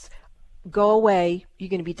else, go away, you're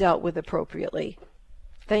going to be dealt with appropriately.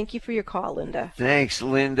 Thank you for your call, Linda. Thanks,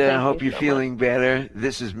 Linda. I hope you're so feeling better.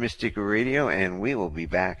 This is Mystic Radio, and we will be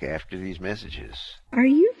back after these messages. Are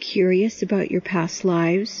you curious about your past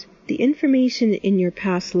lives? The information in your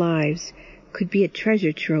past lives could be a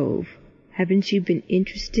treasure trove. Haven't you been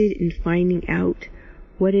interested in finding out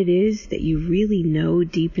what it is that you really know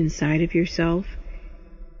deep inside of yourself?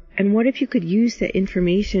 And what if you could use that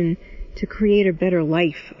information to create a better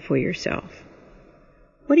life for yourself?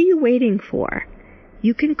 What are you waiting for?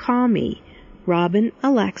 You can call me, Robin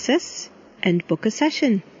Alexis, and book a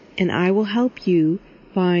session, and I will help you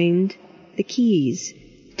find the keys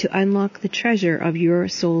to unlock the treasure of your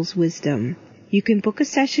soul's wisdom. You can book a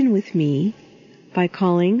session with me by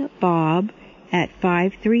calling Bob at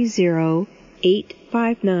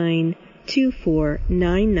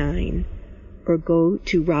 530-859-2499 or go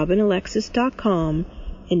to robinalexis.com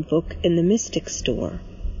and book in the Mystic Store.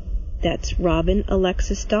 That's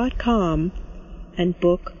robinalexis.com and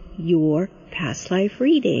book your past life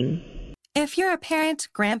reading. If you're a parent,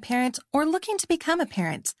 grandparent, or looking to become a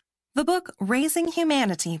parent, the book Raising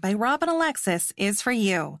Humanity by Robin Alexis is for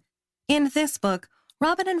you. In this book,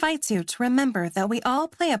 Robin invites you to remember that we all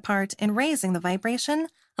play a part in raising the vibration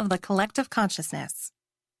of the collective consciousness.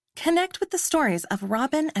 Connect with the stories of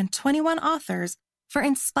Robin and 21 authors for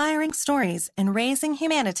inspiring stories in Raising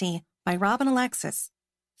Humanity by Robin Alexis,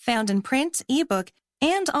 found in print, ebook,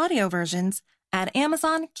 and audio versions at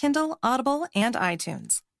Amazon, Kindle, Audible, and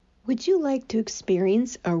iTunes. Would you like to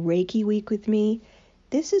experience a Reiki week with me?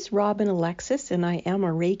 This is Robin Alexis, and I am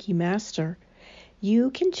a Reiki master.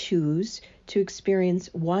 You can choose to experience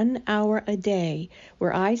 1 hour a day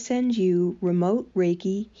where I send you remote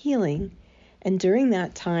Reiki healing. And during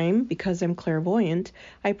that time, because I'm clairvoyant,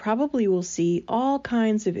 I probably will see all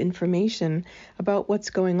kinds of information about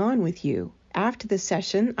what's going on with you. After the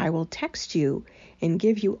session, I will text you and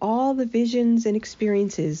give you all the visions and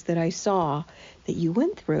experiences that I saw that you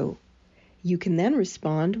went through. You can then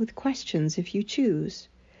respond with questions if you choose.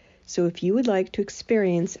 So if you would like to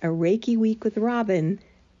experience a Reiki week with Robin,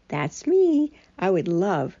 that's me. I would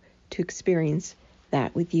love to experience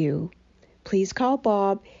that with you. Please call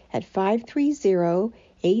Bob at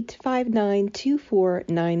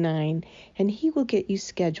 530-859-2499 and he will get you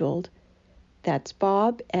scheduled. That's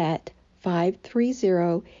Bob at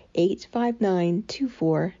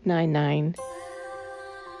 530-859-2499.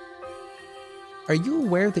 Are you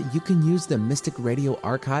aware that you can use the Mystic Radio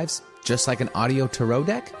archives just like an audio tarot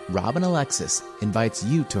deck? Robin Alexis invites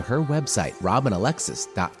you to her website,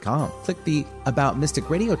 robinalexis.com. Click the About Mystic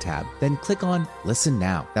Radio tab, then click on Listen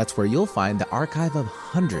Now. That's where you'll find the archive of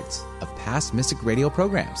hundreds of past Mystic Radio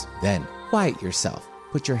programs. Then quiet yourself.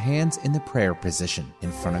 Put your hands in the prayer position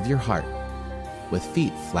in front of your heart, with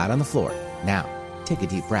feet flat on the floor. Now, take a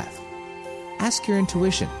deep breath. Ask your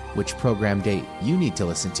intuition which program date you need to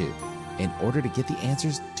listen to in order to get the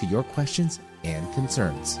answers to your questions and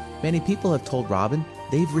concerns. Many people have told Robin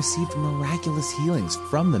they've received miraculous healings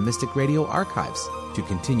from the Mystic Radio archives. To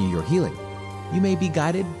continue your healing, you may be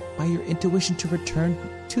guided by your intuition to return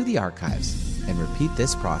to the archives and repeat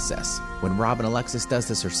this process. When Robin Alexis does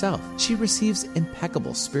this herself, she receives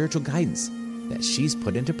impeccable spiritual guidance that she's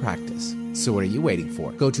put into practice. So what are you waiting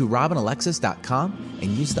for? Go to robinalexis.com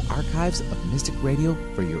and use the archives of Mystic Radio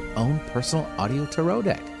for your own personal audio tarot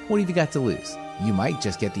deck. What have you got to lose? You might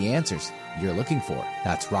just get the answers you're looking for.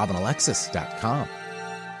 That's robinalexis.com.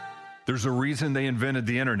 There's a reason they invented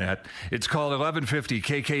the internet. It's called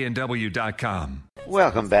 1150kknw.com.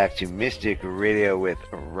 Welcome back to Mystic Radio with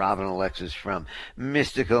Robin Alexis from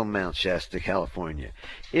mystical Mount Shasta, California.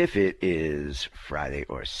 If it is Friday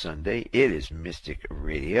or Sunday, it is Mystic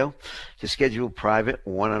Radio. To schedule private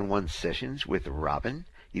one-on-one sessions with Robin,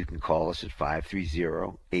 you can call us at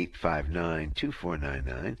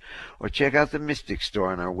 530-859-2499 or check out the Mystic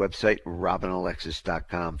Store on our website,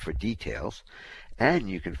 robinalexis.com, for details. And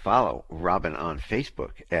you can follow Robin on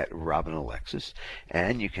Facebook at Robin Alexis.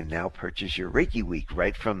 And you can now purchase your Reiki Week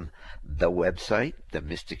right from the website, the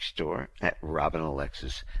Mystic Store, at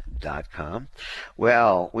robinalexis.com.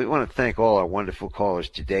 Well, we want to thank all our wonderful callers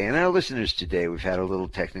today and our listeners today. We've had a little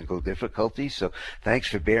technical difficulty, so thanks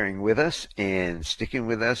for bearing with us and sticking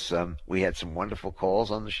with us. We had some wonderful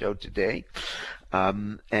calls on the show today.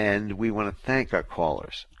 And we want to thank our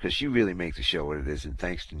callers because you really make the show what it is. And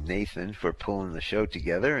thanks to Nathan for pulling the show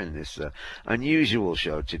together in this unusual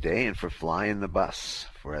show today and for flying the bus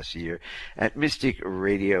for us here at Mystic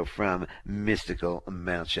Radio from mystical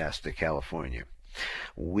Mount Shasta, California.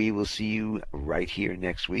 We will see you right here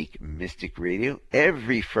next week, Mystic Radio,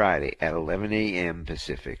 every Friday at 11 a.m.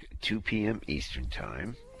 Pacific, 2 p.m. Eastern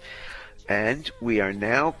Time. And we are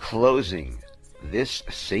now closing this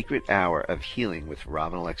sacred hour of healing with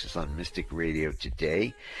Rob and Alexis on Mystic Radio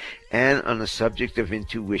today, and on the subject of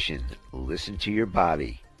intuition. Listen to your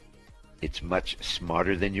body. It's much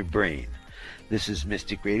smarter than your brain. This is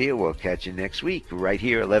Mystic Radio. We'll catch you next week right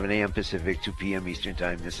here, 11 a.m. Pacific, 2 p.m. Eastern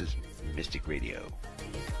Time. This is Mystic Radio.